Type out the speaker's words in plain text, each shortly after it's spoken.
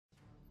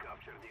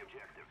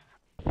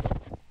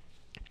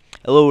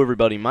Hello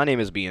everybody, my name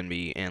is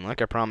BNB, and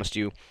like I promised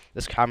you,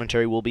 this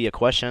commentary will be a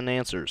question and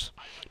answers.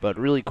 But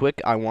really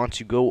quick, I want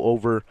to go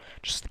over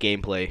just the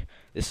gameplay.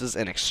 This is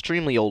an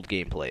extremely old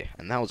gameplay,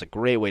 and that was a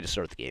great way to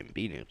start the game.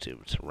 Be new to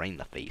rain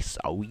the face.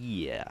 Oh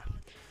yeah.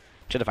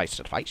 To the face,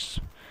 to the face.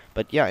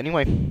 But yeah,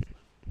 anyway,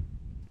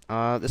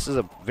 this is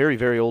a very,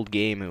 very old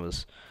game.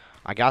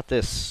 I got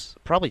this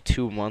probably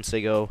 2 months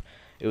ago.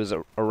 It was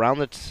around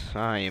the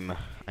time,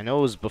 I know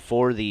it was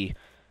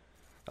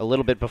a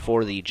little bit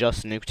before the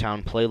Just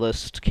Nuketown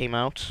playlist came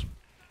out,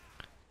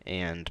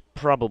 and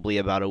probably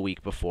about a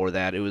week before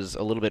that. It was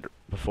a little bit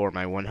before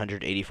my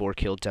 184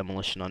 kill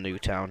demolition on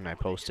Nuketown, and I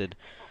posted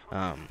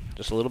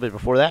just a little bit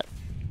before that.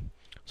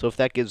 So if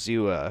that gives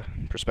you a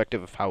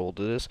perspective of how old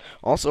it is.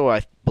 Also,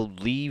 I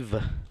believe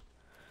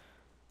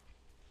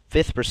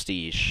 5th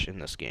prestige in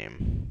this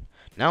game.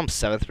 Now I'm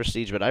 7th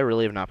prestige, but I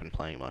really have not been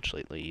playing much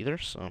lately either,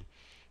 so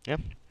yeah.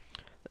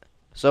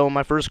 So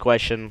my first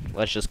question,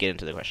 let's just get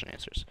into the question and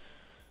answers.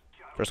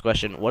 First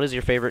question, what is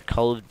your favorite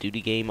Call of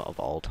Duty game of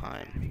all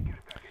time?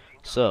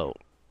 So,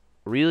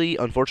 really,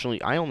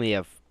 unfortunately, I only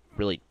have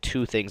really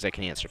two things I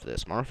can answer for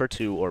this, Modern Warfare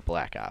 2 or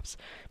Black Ops,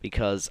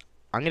 because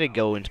I'm going to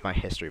go into my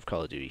history of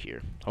Call of Duty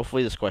here.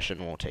 Hopefully this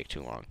question won't take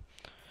too long.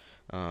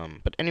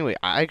 But anyway,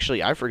 I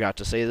forgot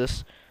to say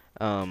this.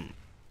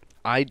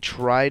 I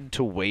tried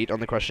to wait on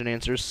the question and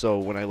answers, so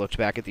when I looked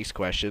back at these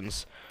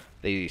questions,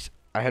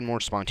 I had more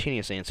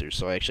spontaneous answers,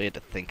 so I actually had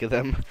to think of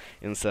them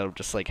instead of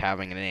just like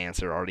having an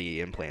answer already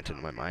implanted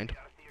in my mind.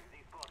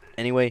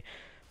 Anyway,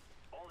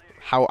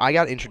 how I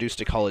got introduced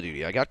to Call of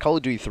Duty. I got Call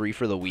of Duty 3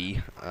 for the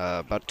Wii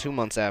about 2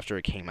 months after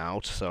it came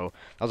out, so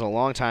that was a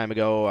long time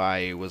ago.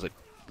 I was a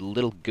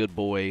little good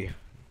boy,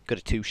 good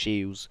at two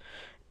shoes,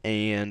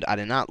 and I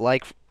did not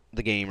like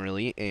the game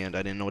really, and I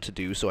didn't know what to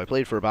do, so I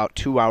played for about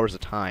 2 hours a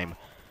time,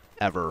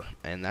 ever,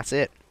 and that's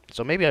it.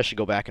 So maybe I should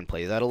go back and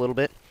play that a little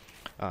bit.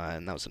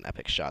 And that was an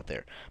epic shot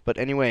there. But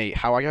anyway,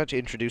 how I got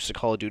introduced to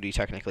Call of Duty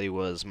technically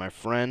was my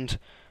friend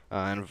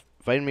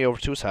invited me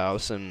over to his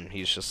house, and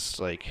he's just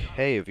like,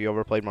 "Hey, have you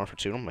ever played Modern Warfare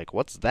 2?" And I'm like,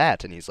 "What's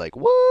that?" And he's like,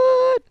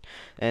 "What?"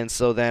 And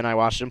so then I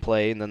watched him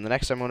play, and then the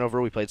next time I went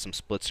over, we played some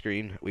split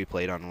screen. We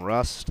played on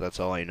Rust. That's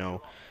all I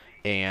know.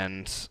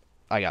 And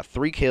I got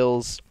 3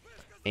 kills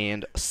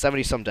and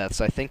 70-some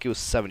deaths. I think it was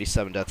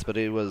 77 deaths, but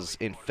it was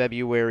in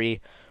February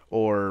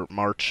or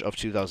March of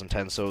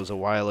 2010, so it was a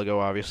while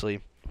ago,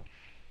 obviously.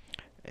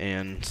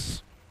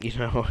 And you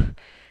know,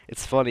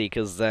 it's funny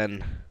because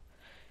then,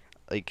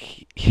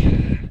 like,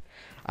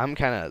 I'm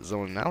kind of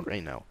zoning out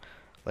right now,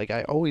 like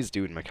I always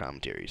do in my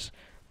commentaries.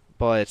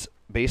 But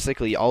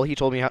basically, all he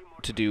told me how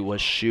to do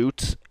was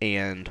shoot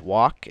and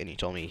walk, and he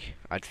told me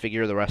I'd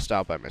figure the rest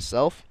out by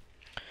myself.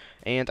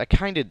 And I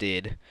kind of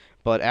did,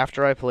 but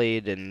after I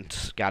played and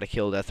got a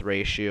kill death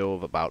ratio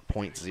of about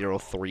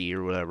 .03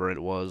 or whatever it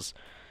was,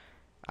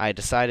 I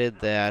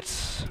decided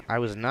that I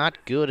was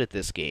not good at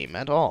this game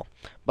at all.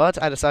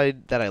 But I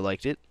decided that I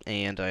liked it,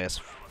 and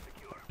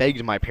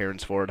begged my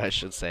parents for it, I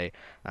should say.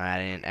 I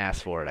didn't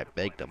ask for it, I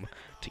begged them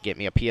to get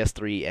me a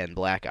PS3 and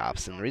Black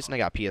Ops. And the reason I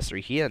got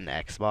PS3, he had an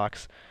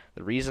Xbox.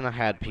 The reason I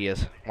had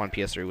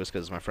PS3 was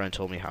because my friend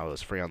told me how it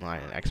was free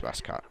online and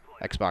Xbox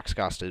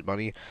costed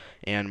money,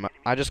 and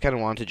I just kind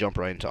of wanted to jump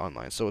right into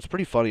online. So it's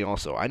pretty funny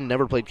also. I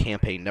never played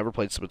campaign, never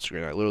played split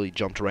screen. I literally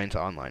jumped right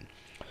into online.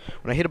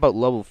 When I hit about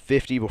level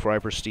 50 before I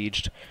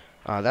prestiged,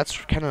 that's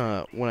kind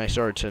of when I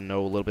started to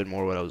know a little bit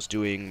more what I was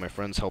doing. My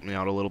friends helped me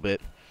out a little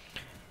bit.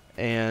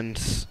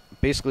 And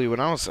basically, when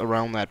I was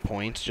around that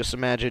point, just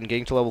imagine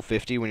getting to level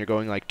 50 when you're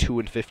going like 2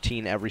 and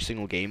 15 every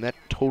single game. That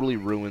totally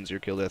ruins your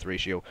kill death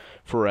ratio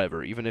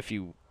forever. Even if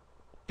you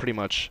pretty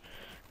much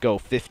go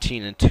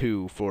 15 and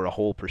 2 for a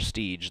whole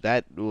prestige,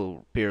 that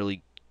will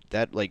barely,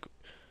 that like,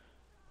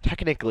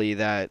 technically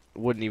that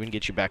wouldn't even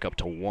get you back up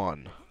to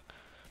 1.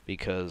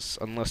 Because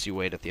unless you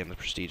wait at the end of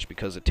the prestige,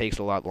 because it takes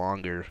a lot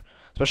longer,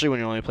 especially when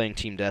you're only playing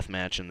team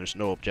deathmatch and there's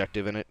no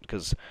objective in it,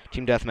 because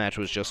team deathmatch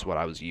was just what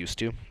I was used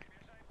to.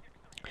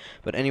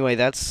 But anyway,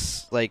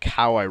 that's like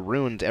how I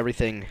ruined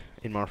everything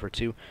in Modern Warfare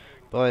 2.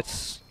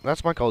 But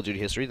that's my Call of Duty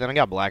history. Then I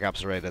got Black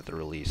Ops right at the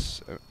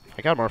release.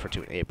 I got Modern Warfare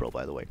 2 in April,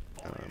 by the way,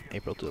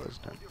 April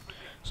 2010.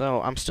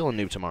 So I'm still a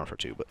noob to Modern Warfare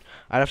 2, but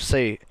I'd have to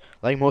say,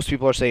 like most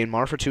people are saying,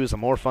 Modern Warfare 2 is a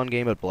more fun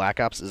game, but Black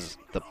Ops is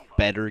the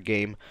better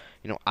game.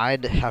 You know,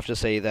 I'd have to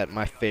say that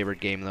my favorite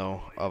game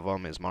though of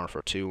them is Modern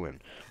Warfare 2, and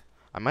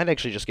I might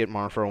actually just get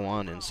Modern Warfare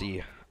 1 and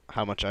see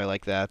how much I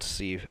like that.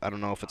 See, I don't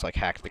know if it's like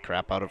hacked the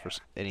crap out of or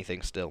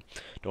anything still.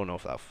 Don't know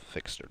if that's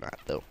fixed or not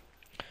though.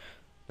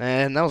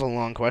 And that was a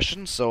long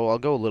question, so I'll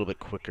go a little bit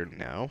quicker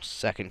now.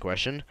 Second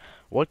question,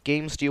 what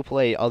games do you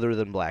play other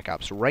than Black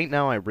Ops? Right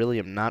now, I really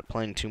am not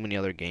playing too many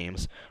other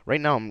games.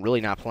 Right now, I'm really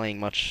not playing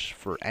much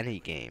for any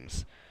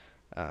games.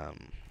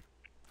 Um,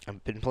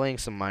 I've been playing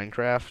some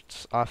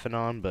Minecraft off and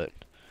on, but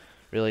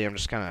really, I'm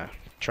just kind of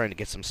trying to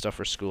get some stuff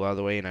for school out of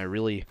the way, and I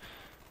really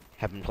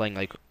have been playing,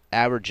 like,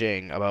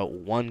 averaging about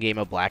 1 game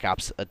of Black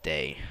Ops a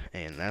day,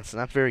 and that's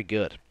not very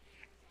good.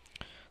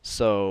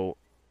 So,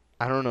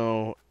 I don't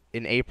know.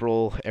 in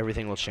April,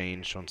 everything will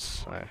change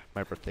once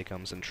my birthday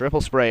comes. And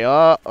triple spray.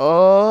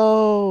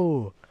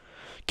 Oh,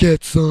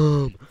 get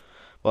some.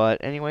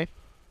 But anyway,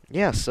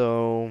 yeah.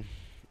 So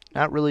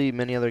not really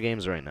many other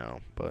games right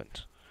now,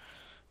 but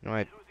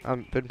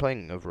I've been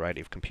playing a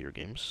variety of computer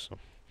games. So.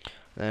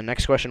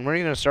 Next question, when are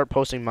you going to start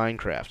posting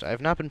Minecraft? I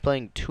have not been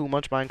playing too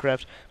much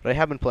Minecraft, but I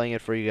have been playing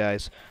it for you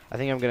guys. I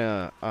think I'm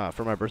going to,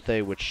 for my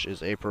birthday, which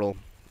is April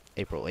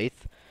 8th,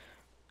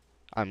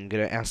 I'm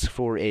going to ask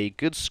for a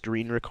good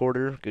screen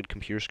recorder, good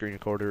computer screen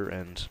recorder,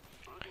 and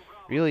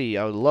really,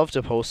 I would love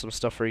to post some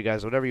stuff for you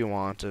guys, whatever you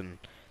want, and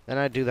then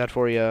I'd do that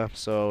for you,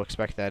 so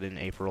expect that in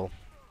April.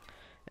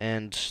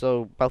 And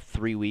so, about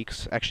 3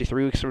 weeks, actually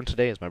 3 weeks from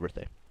today is my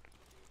birthday.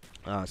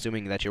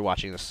 Assuming that you're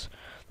watching this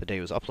the day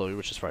it was uploaded,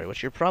 which is Friday,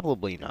 which you're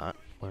probably not.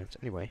 But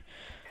anyway,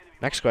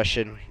 next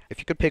question. If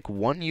you could pick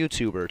one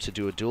YouTuber to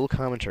do a dual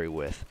commentary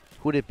with,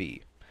 who would it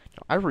be?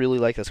 Now, I really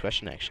like this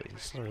question, actually.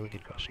 This is a really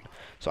good question.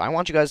 So I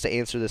want you guys to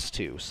answer this,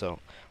 too. So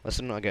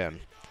listen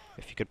again.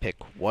 If you could pick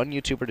one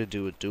YouTuber to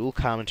do a dual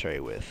commentary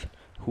with,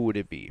 who would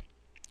it be?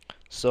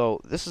 So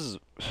this is...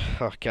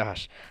 Oh,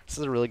 gosh. This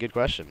is a really good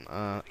question.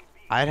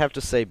 I'd have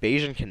to say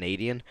Bayesian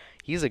Canadian.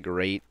 He's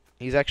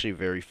actually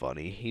very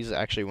funny. He's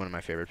actually one of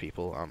my favorite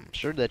people. I'm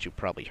sure that you've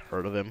probably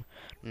heard of him.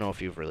 I don't know if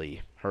you've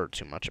really heard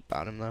too much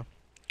about him, though.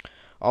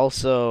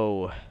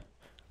 Also,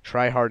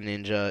 Tryhard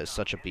Ninja is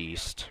such a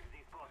beast.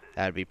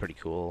 That'd be pretty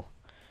cool.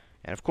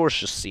 And, of course,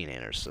 just Sean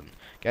Anderson.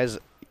 Guys,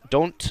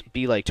 don't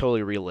be, like,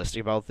 totally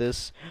realistic about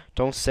this.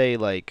 Don't say,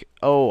 like,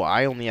 oh,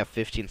 I only have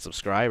 15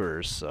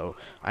 subscribers, so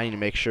I need to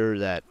make sure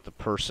that the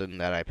person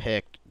that I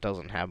picked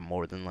doesn't have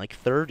more than, like,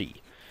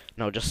 30.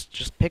 No,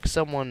 just pick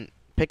someone...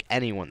 Pick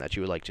anyone that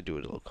you would like to do a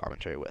little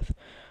commentary with.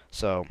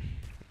 So,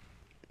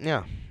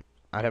 yeah,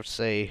 I'd have to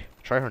say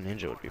Tryhard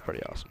Ninja would be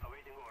pretty awesome.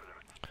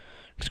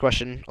 Next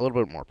question, a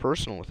little bit more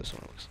personal with this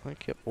one, it looks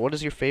like. Yep. What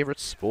is your favorite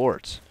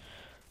sport?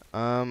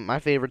 My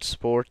favorite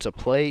sport to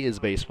play is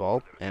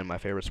baseball, and my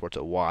favorite sport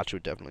to watch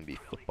would definitely be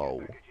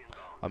football.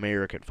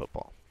 American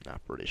football,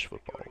 not British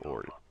football,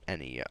 or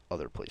any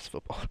other place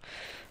football.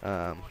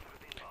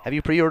 Have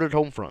you pre-ordered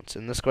Homefront?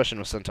 And this question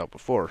was sent out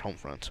before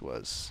Homefront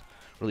was...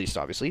 released,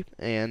 obviously,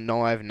 and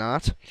no, I have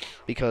not,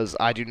 because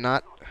I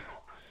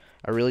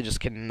really just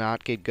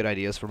cannot get good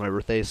ideas for my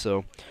birthday,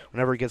 so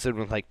whenever it gets in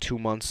with, like, 2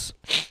 months,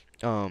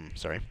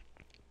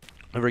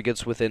 whenever it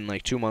gets within,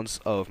 like, 2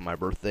 months of my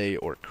birthday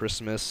or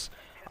Christmas,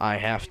 I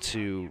have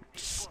to,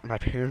 my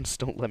parents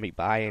don't let me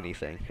buy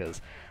anything,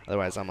 because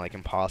otherwise I'm, like,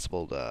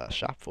 impossible to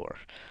shop for.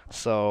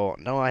 So,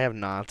 no, I have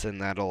not,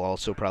 and that'll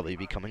also probably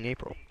be coming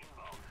April.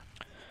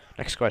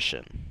 Next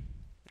question.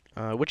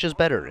 Which is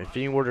better,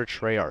 Infinity Ward or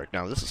Treyarch?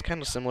 Now, this is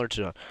kind of similar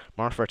to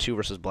Modern Warfare 2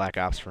 versus Black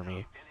Ops for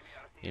me.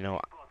 You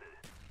know,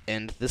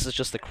 and this is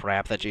just the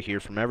crap that you hear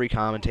from every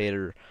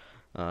commentator.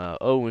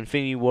 Oh,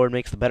 Infinity Ward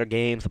makes the better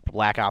games, the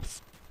Black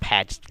Ops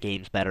patched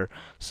games better.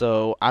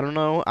 So, I don't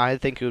know. I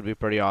think it would be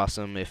pretty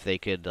awesome if they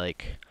could,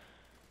 like,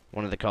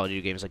 one of the Call of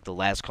Duty games, like the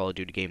last Call of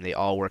Duty game, they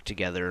all work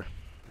together.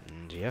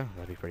 And, yeah,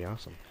 that'd be pretty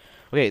awesome.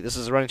 Okay, this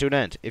is running to an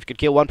end. If you could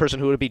kill one person,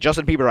 who would it be?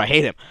 Justin Bieber, I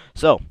hate him.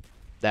 So...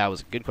 that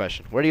was a good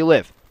question. Where do you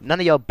live? None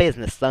of your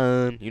business,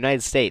 son.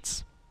 United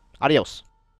States. Adios.